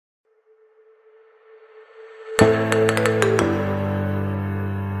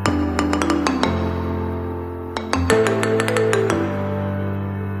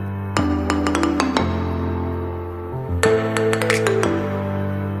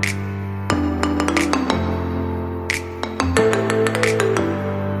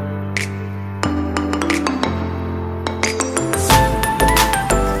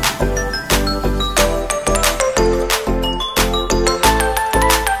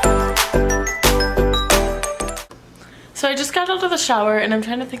I just got out of the shower and I'm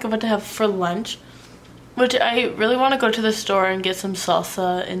trying to think of what to have for lunch, which I really want to go to the store and get some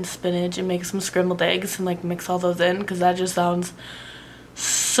salsa and spinach and make some scrambled eggs and like mix all those in, because that just sounds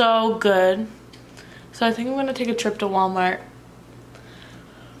so good. So I think I'm gonna take a trip to Walmart.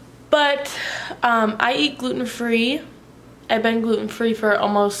 But I eat gluten-free. I've been gluten-free for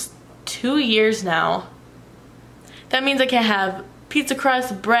almost 2 years now. That means I can't have pizza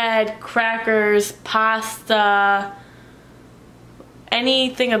crust, bread, crackers, pasta,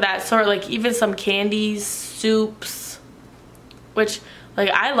 anything of that sort, like even some candies, soups, which like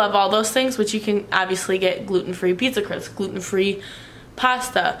I love all those things, which you can obviously get gluten-free pizza crust, gluten-free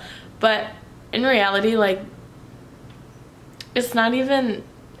pasta, but in reality, like, it's not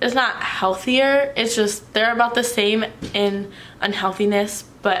healthier, it's just they're about the same in unhealthiness,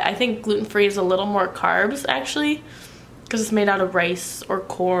 but I think gluten-free is a little more carbs actually, because it's made out of rice or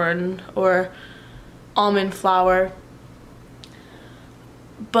corn or almond flour.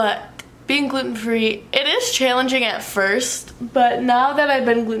 But being gluten-free, it is challenging at first, but now that I've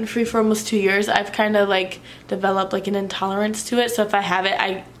been gluten-free for almost 2 years, I've kind of like developed like an intolerance to it. So if I have it,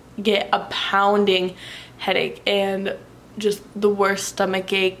 I get a pounding headache and just the worst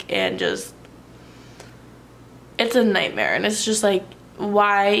stomach ache, and just it's a nightmare. And it's just like,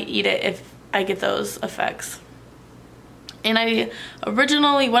 why eat it if I get those effects? And I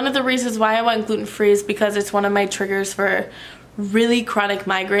originally, one of the reasons why I went gluten-free is because it's one of my triggers for really chronic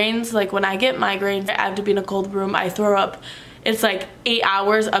migraines. Like when I get migraines, I have to be in a cold room, I throw up. It's like 8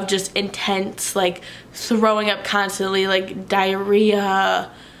 hours of just intense, like throwing up constantly, like diarrhea.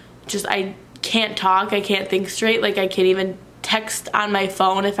 Just, I can't talk, I can't think straight, like I can't even text on my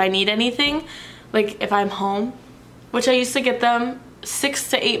phone if I need anything, like if I'm home, which I used to get them 6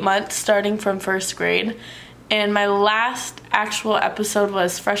 to 8 months starting from first grade. And my last actual episode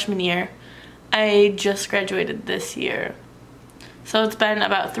was freshman year. I just graduated this year. So it's been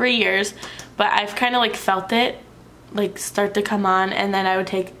about 3 years, but I've kind of like felt it like start to come on, and then I would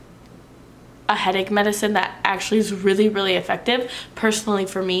take a headache medicine that actually is really, really effective personally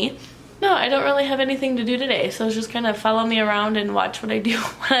for me. No, I don't really have anything to do today, so just kind of follow me around and watch what I do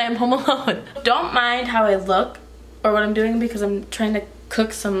when I'm home alone. Don't mind how I look or what I'm doing, because I'm trying to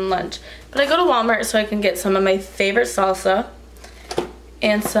cook some lunch. But I go to Walmart so I can get some of my favorite salsa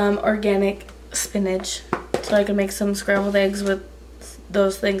and some organic spinach, so I can make some scrambled eggs with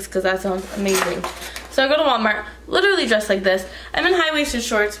those things, because that sounds amazing. So I go to Walmart, literally dressed like this. I'm in high-waisted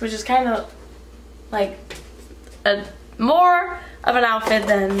shorts, which is kind of like a more of an outfit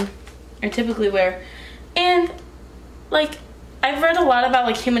than I typically wear. And like, I've read a lot about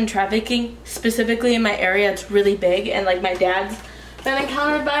like human trafficking, specifically in my area. It's really big, and like my dad's been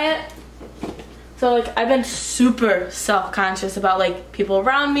encountered by it. So like, I've been super self-conscious about like people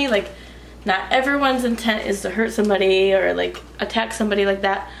around me. Like, not everyone's intent is to hurt somebody or like attack somebody like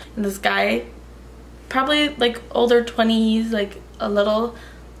that. And this guy, probably like older 20s, like a little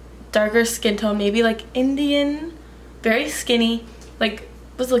darker skin tone, maybe like Indian, very skinny, like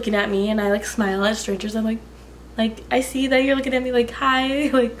was looking at me, and I like smile at strangers. I'm like I see that you're looking at me, like hi,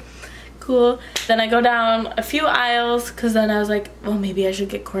 like cool. Then I go down a few aisles, because then I was like, well, maybe I should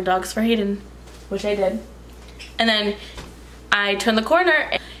get corn dogs for Hayden, which I did. And then I turned the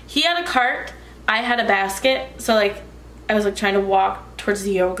corner. He had a cart, I had a basket, so like I was like trying to walk towards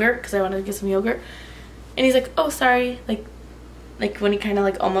the yogurt because I wanted to get some yogurt. And he's like, oh, sorry, like when you kind of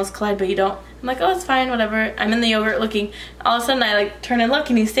like almost collide but you don't. I'm like, oh, it's fine, whatever. I'm in the yogurt looking. All of a sudden I like turn and look,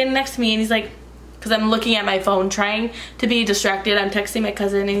 and he's standing next to me, and he's like, because I'm looking at my phone trying to be distracted, I'm texting my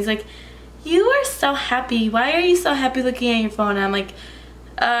cousin, and he's like, you are so happy. Why are you so happy looking at your phone? And I'm like,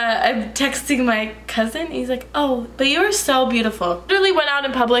 I'm texting my cousin. He's like, oh, but you are so beautiful. Literally went out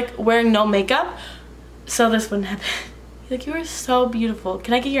in public wearing no makeup, so this wouldn't happen. He's like, you are so beautiful.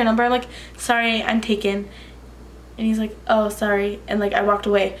 Can I get your number? I'm like, sorry, I'm taken. And he's like, oh, sorry. And like, I walked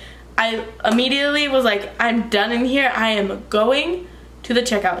away. I immediately was like, I'm done in here. I am going to the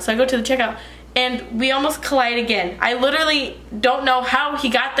checkout. So I go to the checkout, and we almost collide again. I literally don't know how he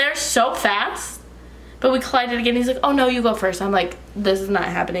got there so fast. But we collided again. He's like, oh no, you go first. I'm like, this is not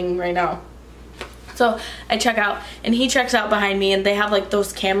happening right now. So I check out, and he checks out behind me, and they have like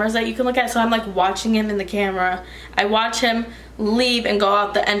those cameras that you can look at. So I'm like watching him in the camera. I watch him leave and go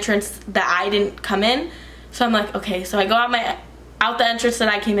out the entrance that I didn't come in. So I'm like, okay. So I go out the entrance that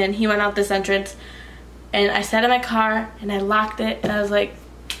I came in. He went out this entrance, and I sat in my car, and I locked it, and I was like,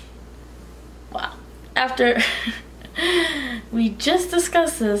 wow. After we just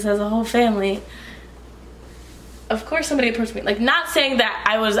discussed this as a whole family, of course somebody approached me. Like, not saying that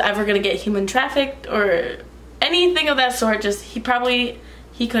I was ever gonna get human trafficked or anything of that sort, just he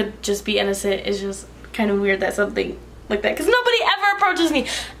could just be innocent. It's just kind of weird that something like that, because nobody ever approaches me.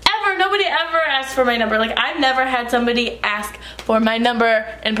 Nobody ever asks for my number. Like, I've never had somebody ask for my number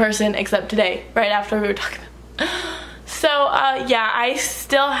in person except today, right after we were talking about. So, yeah, I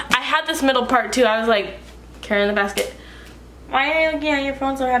had this middle part too. I was like, carrying the basket. Why are you looking at your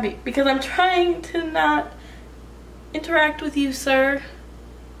phone so happy? Because I'm trying to not interact with you, sir.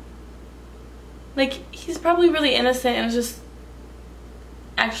 Like, he's probably really innocent and was just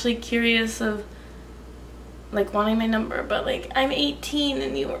actually curious of, like, wanting my number, but like, I'm 18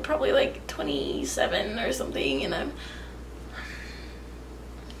 and you were probably like 27 or something, and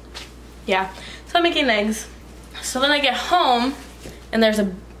yeah, so I'm making eggs. So then I get home and there's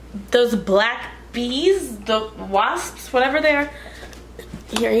those black bees, the wasps, whatever they are.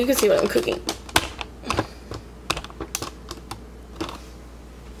 Here, you can see what I'm cooking.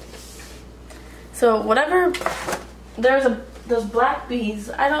 So whatever, those black bees,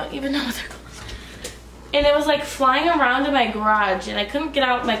 I don't even know what they're called. And it was like flying around in my garage, and I couldn't get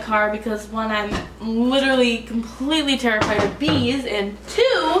out of my car because one, I'm literally completely terrified of bees, and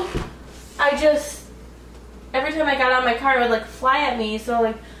two, every time I got out of my car, it would like fly at me, so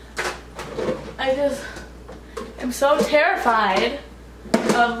like, I just am so terrified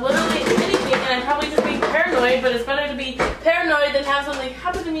of literally anything, and I'm probably just being paranoid, but it's better to be paranoid than have something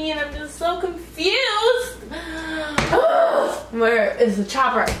happen to me, and I'm just so confused. Where is the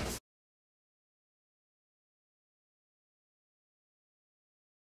chopper?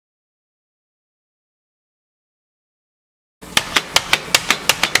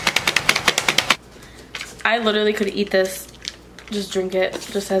 I literally could eat this, just drink it,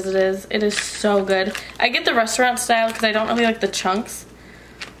 just as it is. It is so good. I get the restaurant style because I don't really like the chunks.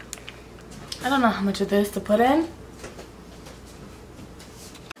 I don't know how much of this to put in.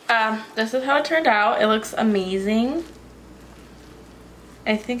 This is how it turned out. It looks amazing.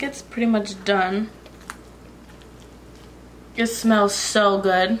 I think it's pretty much done. It smells so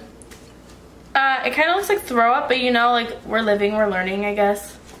good. It kind of looks like throw up, but you know, like, we're living, we're learning, I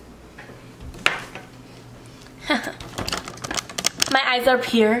guess. My eyes are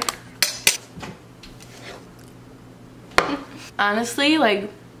pure. Honestly,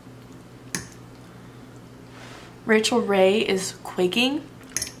 like, Rachel Ray is quaking.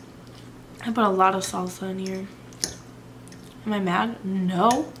 I put a lot of salsa in here. Am I mad?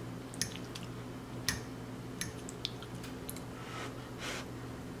 No.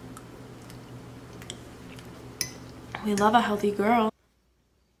 We love a healthy girl.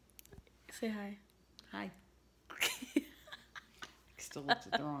 Say hi. Hi. Still looked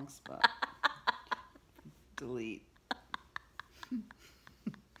at the wrong spot. Delete.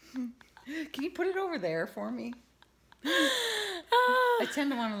 Can you put it over there for me? I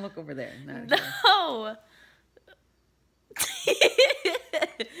tend to want to look over there. Not here. No.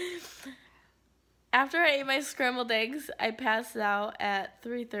 After I ate my scrambled eggs, I passed out at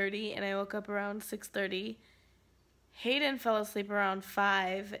 3:30 and I woke up around 6:30. Hayden fell asleep around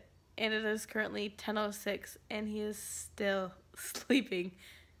 5, and it is currently 10:06 and he is still sleeping.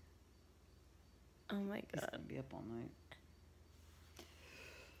 Oh my god. He's gonna be up all night.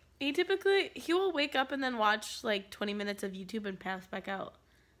 He will wake up and then watch like 20 minutes of YouTube and pass back out.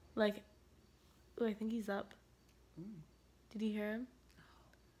 Like, oh, I think he's up. Did you hear him? Oh.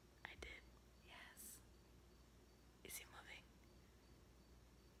 I did. Yes. Is he moving?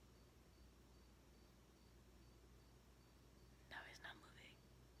 No, he's not moving.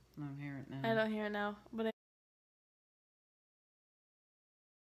 I don't hear it now. I don't hear it now, but